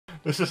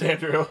This is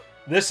Andrew.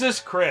 This is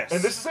Chris.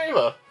 And this is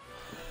Ava.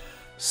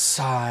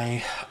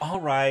 Sigh.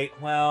 Alright,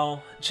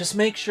 well, just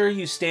make sure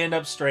you stand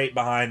up straight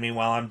behind me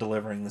while I'm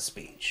delivering the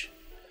speech.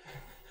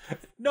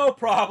 No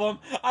problem.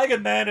 I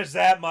can manage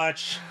that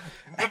much.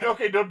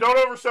 Okay, don't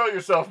oversell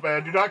yourself,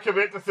 man. Do not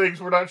commit to things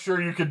we're not sure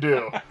you can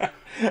do.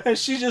 And I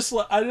just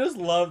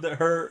love that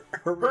her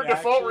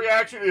default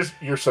reaction is,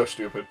 you're so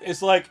stupid.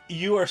 It's like,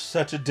 you are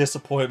such a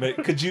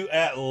disappointment. Could you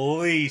at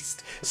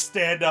least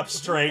stand up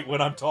straight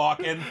when I'm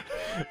talking?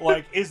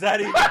 Like, is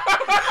that even...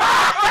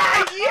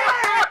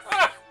 Yes!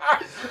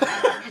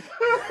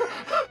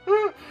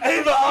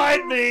 Ava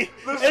eyed me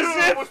This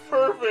as if was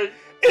perfect.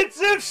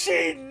 It's if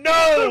she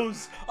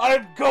knows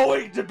I'm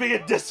going to be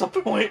a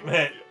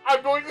disappointment.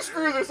 I'm going to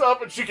screw this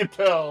up and she can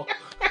tell.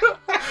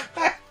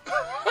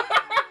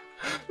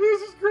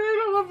 This is great.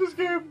 I love this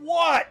game.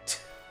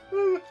 What?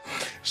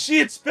 She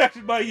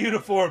inspected my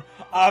uniform,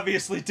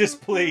 obviously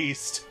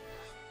displeased.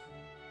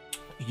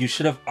 You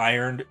should have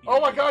ironed... Oh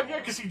my god, yeah,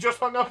 because he just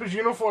hung up his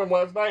uniform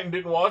last night and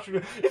didn't wash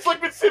it. It's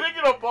like been sitting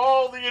in a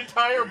ball the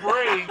entire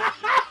break.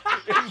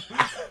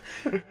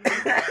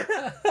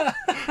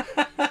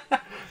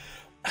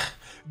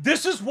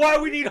 This is why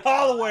we need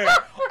Holowear.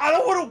 I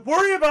don't want to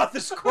worry about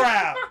this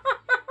crap.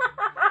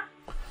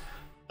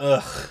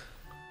 Ugh.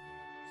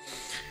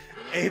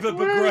 Ava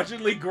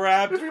begrudgingly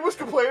grabbed... If he was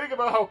complaining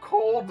about how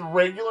cold the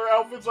regular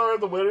outfits are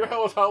in the winter,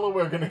 how is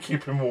Holowear going to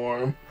keep him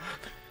warm?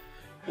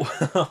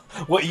 Well,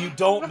 what you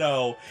don't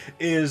know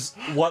is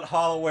what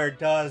Holowear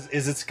does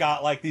is it's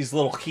got like these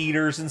little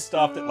heaters and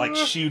stuff that like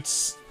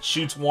shoots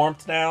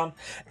warmth down.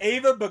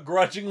 Ava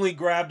begrudgingly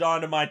grabbed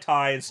onto my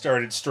tie and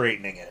started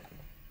straightening it.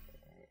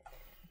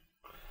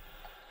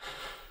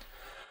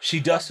 She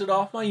dusted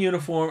off my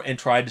uniform and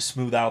tried to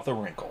smooth out the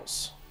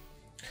wrinkles.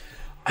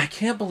 I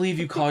can't believe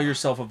you call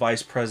yourself a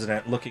vice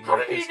president looking How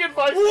like did this. he get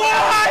vice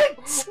What?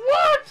 president?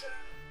 What?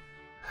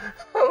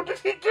 How did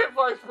he get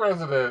vice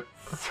president?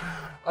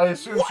 I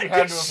assume she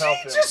had to have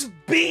helped him. Did she just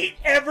beat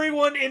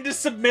everyone into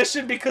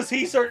submission because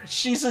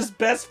she's his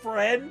best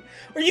friend?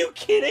 Are you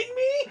kidding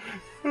me?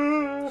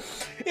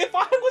 If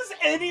I was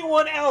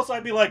anyone else,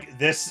 I'd be like,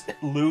 this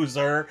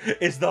loser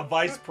is the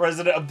vice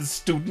president of the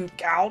student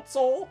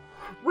council?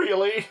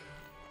 Really?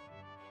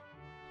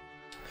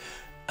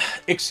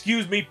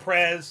 Excuse me,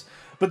 Prez,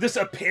 but this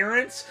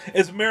appearance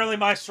is merely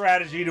my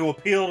strategy to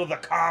appeal to the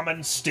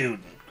common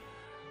student.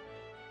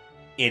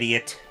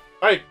 Idiot.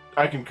 I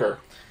concur.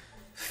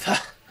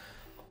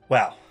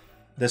 Well,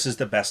 this is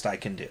the best I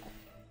can do.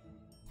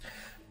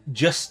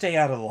 Just stay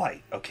out of the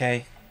light,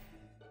 okay?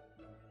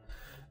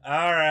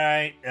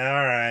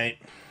 Alright.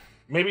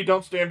 Maybe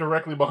don't stand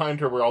directly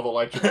behind her where all the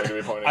lights are going to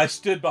be pointing. I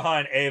stood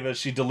behind Ava as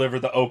she delivered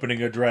the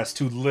opening address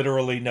to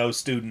literally no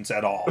students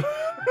at all.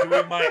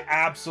 Doing my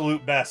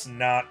absolute best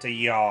not to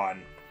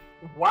yawn.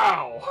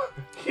 Wow.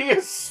 He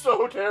is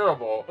so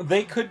terrible.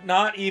 They could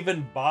not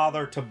even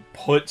bother to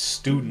put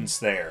students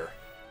there.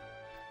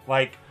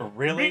 Like,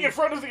 really? Being in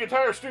front of the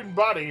entire student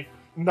body,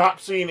 not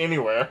seen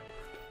anywhere.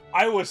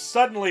 I was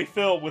suddenly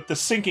filled with the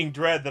sinking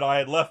dread that I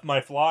had left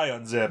my fly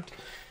unzipped.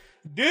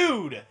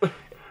 Dude,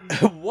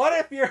 what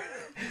if you're...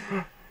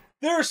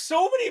 There are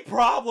so many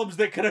problems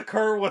that could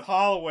occur with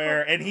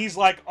Holowear, and he's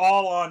like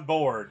all on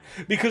board.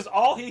 Because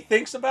all he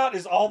thinks about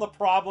is all the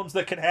problems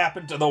that can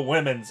happen to the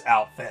women's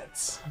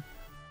outfits.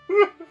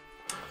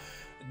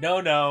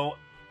 No.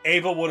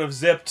 Ava would have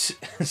zipped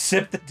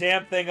the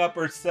damn thing up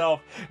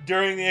herself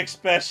during the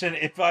inspection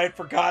if I had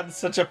forgotten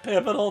such a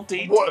pivotal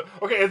detail. What?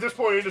 Okay, at this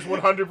point, it is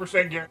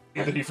 100% guaranteed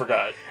that he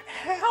forgot.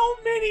 How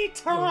many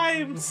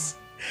times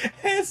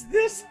has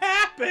this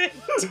happened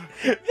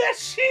that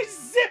she's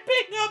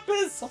zipping up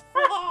his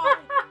fly?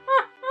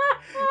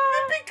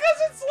 Because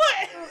it's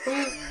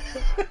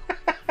like...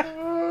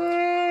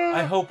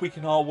 I hope we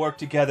can all work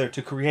together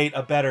to create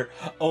a better...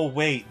 Oh,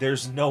 wait,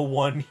 there's no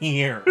one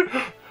here.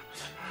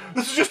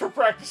 This is just for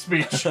practice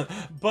speech.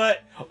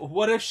 But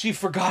what if she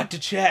forgot to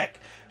check?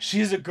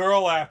 She's a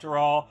girl after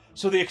all,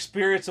 so the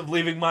experience of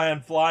leaving my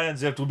fly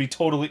unzipped would be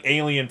totally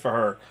alien for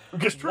her.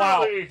 Because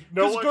truly,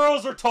 Because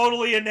girls are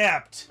totally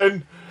inept.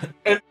 And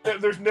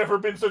there's never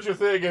been such a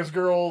thing as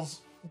girls'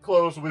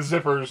 clothes with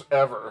zippers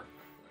ever.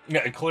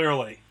 Yeah,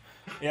 clearly.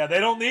 Yeah, they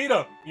don't need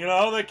them. You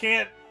know, they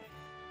can't...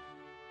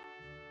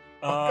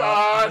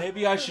 God.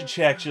 Maybe I should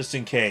check just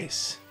in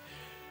case.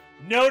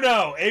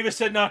 No. Ava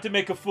said not to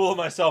make a fool of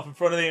myself in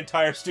front of the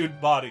entire student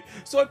body,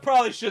 so I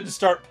probably shouldn't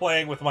start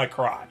playing with my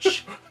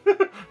crotch.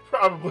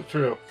 Probably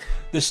true.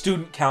 The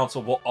student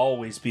council will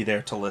always be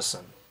there to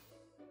listen.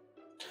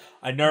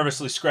 I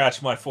nervously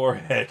scratched my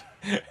forehead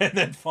and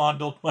then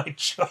fondled my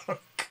junk.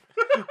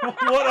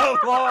 What a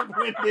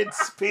long-winded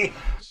speech.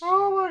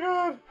 Oh my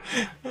god.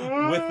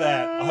 With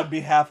that, on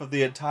behalf of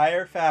the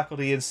entire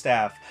faculty and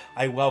staff,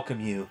 I welcome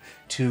you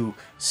to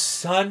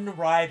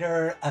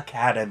Sunrider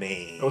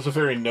Academy. That was a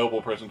very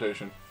noble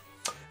presentation.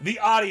 The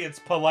audience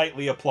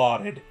politely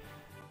applauded.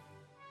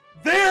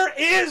 There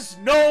is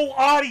no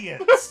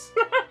audience!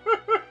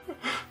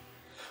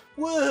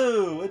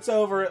 Woohoo! It's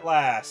over at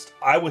last.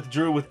 I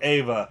withdrew with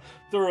Ava,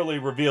 thoroughly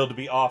revealed to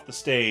be off the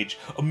stage,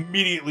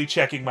 immediately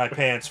checking my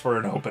pants for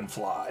an open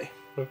fly.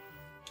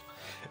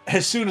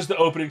 As soon as the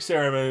opening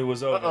ceremony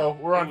was over,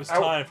 it was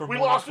time for more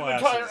classes. We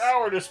lost an entire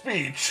hour to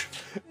speech.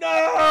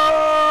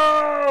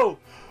 No!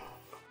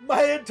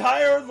 My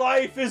entire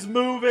life is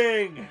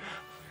moving!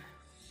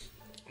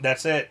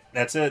 That's it.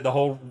 The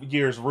whole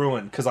year's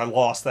ruined because I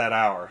lost that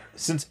hour.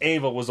 Since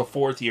Ava was a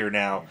 4th year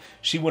now,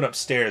 she went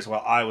upstairs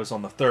while I was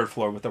on the 3rd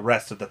floor with the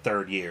rest of the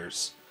 3rd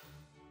years.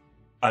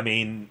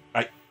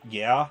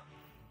 Yeah.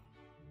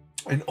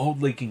 An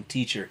old Lincoln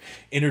teacher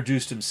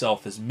introduced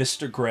himself as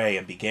Mr. Gray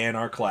and began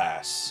our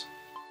class.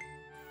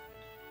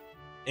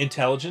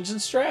 Intelligence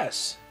and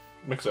stress.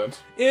 Makes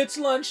sense. It's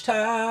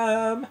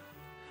lunchtime.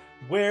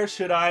 Where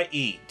should I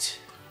eat?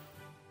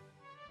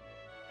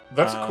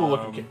 That's a cool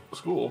looking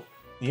school.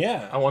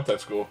 Yeah. I want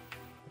that school.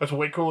 That's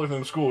way cooler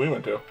than the school we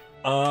went to.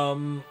 That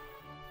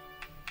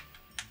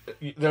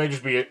may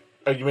just be it.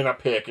 You may not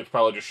pick. It's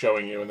probably just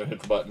showing you and then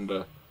hit the button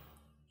to...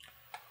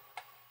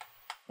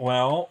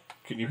 Well...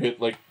 Can you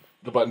hit, like,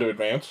 the button to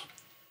advance?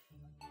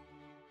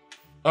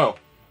 Oh.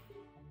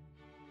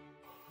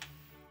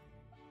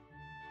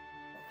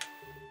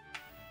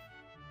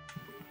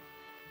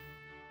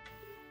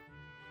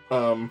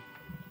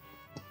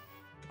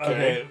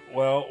 Okay,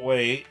 well,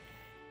 wait.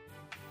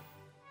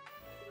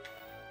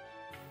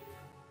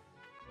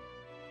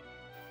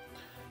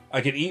 I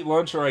can eat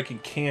lunch or I can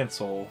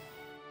cancel.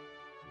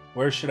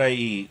 Where should I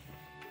eat?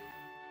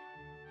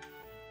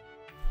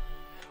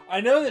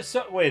 I know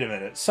that wait a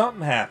minute.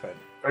 Something happened.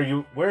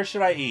 Where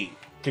should I eat?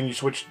 Can you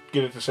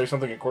get it to say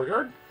something in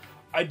courtyard?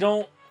 I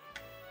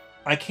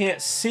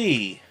can't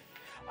see.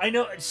 I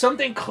know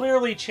something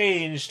clearly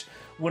changed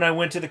when I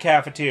went to the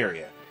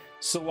cafeteria.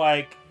 So,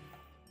 like,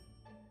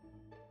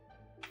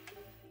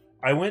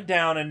 I went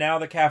down and now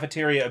the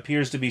cafeteria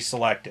appears to be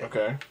selected.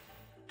 Okay.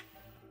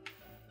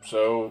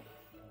 So...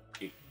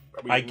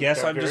 I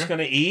guess I'm just going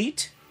to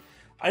eat?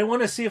 I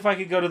want to see if I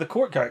could go to the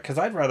courtyard, because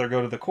I'd rather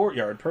go to the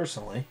courtyard,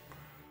 personally.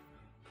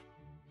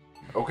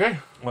 Okay.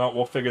 Well,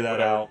 we'll figure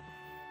that out.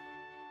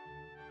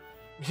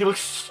 He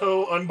looks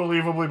so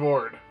unbelievably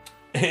bored.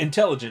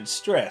 Intelligence,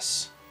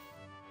 stress.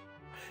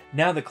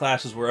 Now the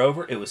classes were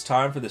over, it was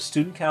time for the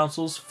student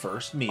council's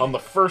first meeting. On the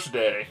first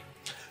day.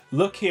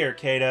 Look here,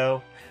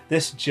 Kato.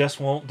 This just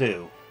won't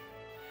do.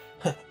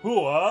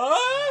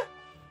 What?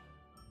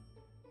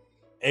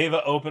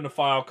 Ava opened a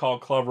file called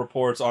Club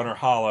Reports on her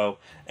Holo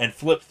and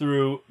flipped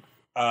through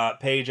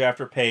page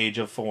after page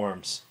of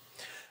forms.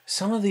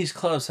 Some of these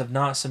clubs have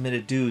not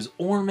submitted dues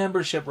or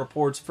membership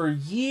reports for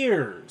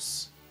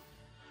years.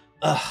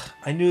 Ugh,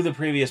 I knew the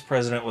previous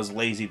president was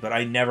lazy, but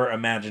I never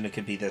imagined it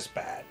could be this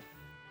bad.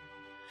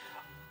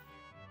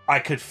 I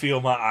could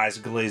feel my eyes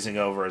glazing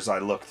over as I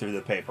looked through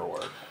the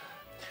paperwork.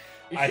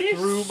 I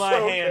threw my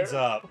hands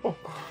up.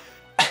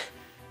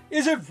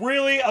 Is it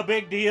really a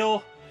big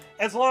deal?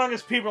 As long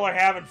as people are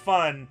having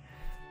fun.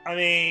 I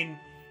mean,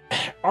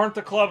 aren't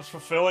the clubs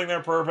fulfilling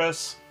their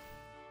purpose?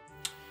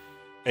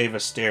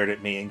 Ava stared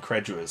at me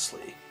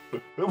incredulously.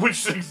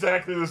 Which is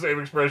exactly the same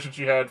expression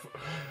she had.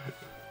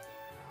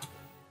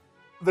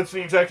 That's the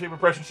exact same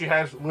impression she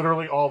has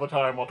literally all the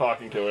time while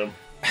talking to him.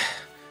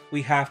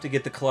 We have to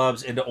get the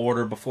clubs into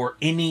order before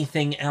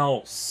anything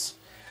else.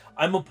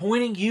 I'm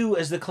appointing you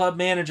as the club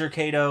manager,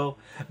 Kato.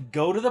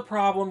 Go to the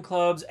problem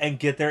clubs and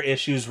get their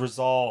issues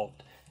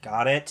resolved.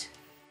 Got it?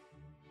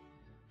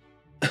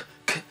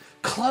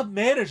 Club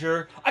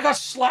manager? I got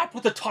slapped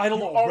with the title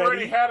you already.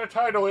 already had a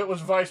title. It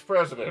was vice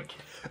president.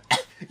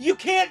 You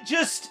can't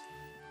just...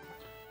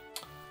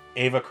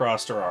 Ava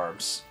crossed her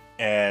arms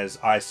as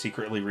I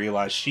secretly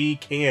realized she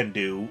can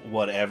do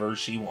whatever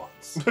she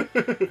wants.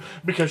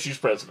 Because she's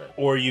president.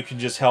 Or you can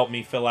just help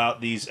me fill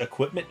out these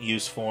equipment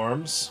use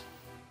forms.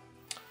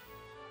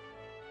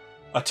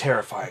 A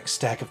terrifying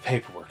stack of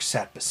paperwork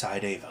sat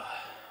beside Ava.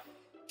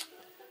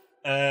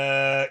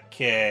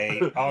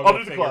 Okay, I'll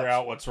go figure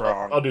out what's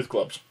wrong. I'll do the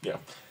clubs, yeah.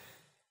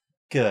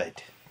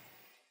 Good.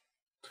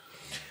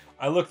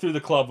 I looked through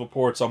the club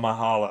reports on my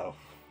Holo.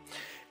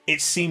 It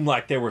seemed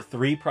like there were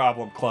 3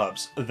 problem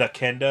clubs. The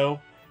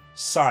Kendo,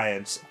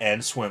 Science,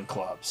 and Swim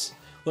clubs.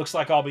 Looks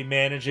like I'll be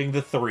managing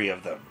the 3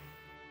 of them.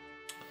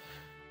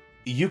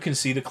 You can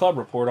see the club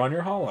report on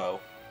your Holo.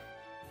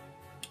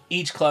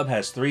 Each club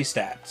has 3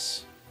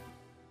 stats.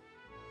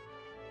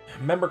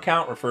 Member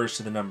count refers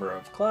to the number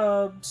of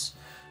clubs.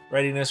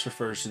 Readiness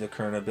refers to the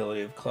current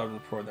ability of the club to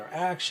report their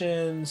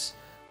actions.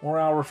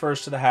 Morale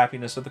refers to the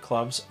happiness of the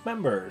club's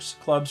members.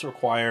 Clubs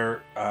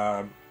require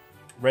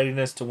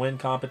readiness to win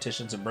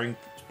competitions and bring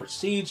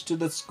prestige to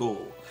the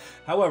school.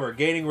 However,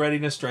 gaining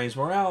readiness drains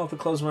morale if the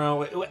club's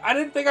morale... I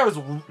didn't think I was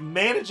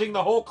managing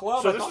the whole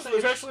club. So this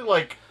is actually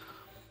like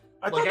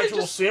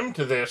actual sim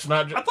to this,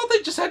 not just... I thought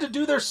they just had to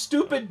do their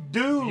stupid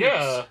dues.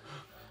 Yeah.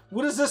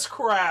 What is this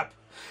crap?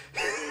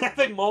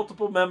 Having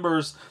multiple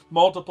members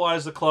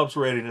multiplies the club's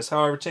readiness.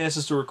 However,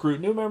 chances to recruit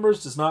new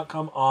members does not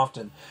come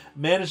often.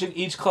 Managing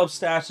each club's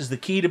stats is the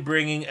key to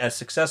bringing a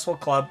successful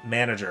club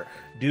manager.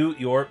 Do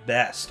your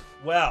best.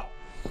 Well,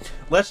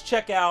 Let's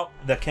check out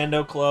the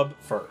Kendo Club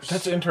first.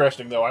 That's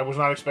interesting, though. I was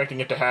not expecting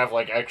it to have,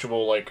 like,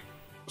 actual, like,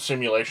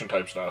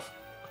 simulation-type stuff.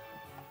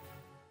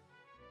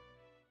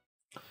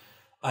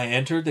 I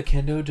entered the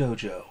Kendo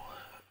Dojo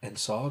and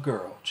saw a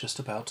girl just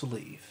about to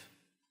leave.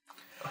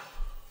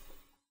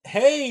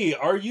 Hey,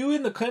 are you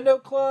in the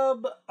Kendo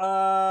Club?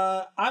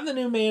 I'm the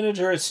new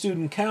manager at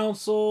Student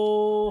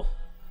Council.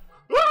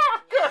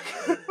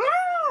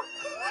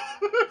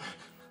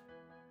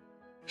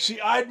 She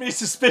eyed me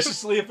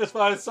suspiciously if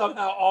I was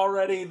somehow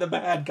already the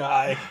bad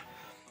guy.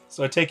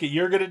 So I take it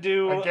you're going to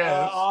do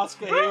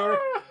Asuka here?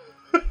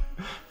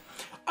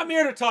 I'm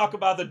here to talk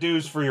about the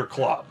dues for your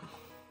club.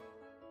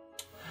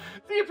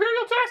 The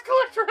Imperial Tax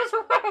Collector has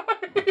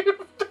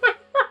arrived!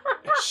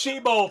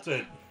 She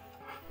bolted.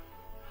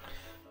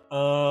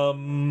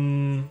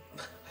 While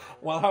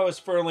I was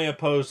firmly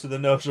opposed to the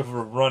notion of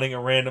running a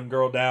random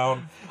girl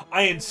down,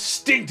 I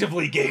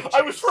instinctively gave chase.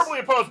 I was firmly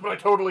opposed, but I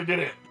totally did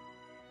it.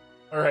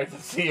 Alright,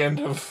 that's the end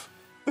of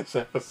this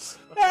episode.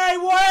 Hey,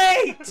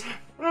 wait!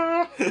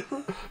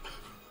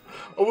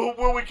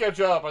 Will we catch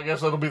up? I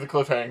guess that'll be the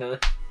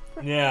cliffhanger.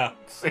 Yeah.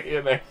 See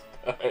you next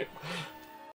time.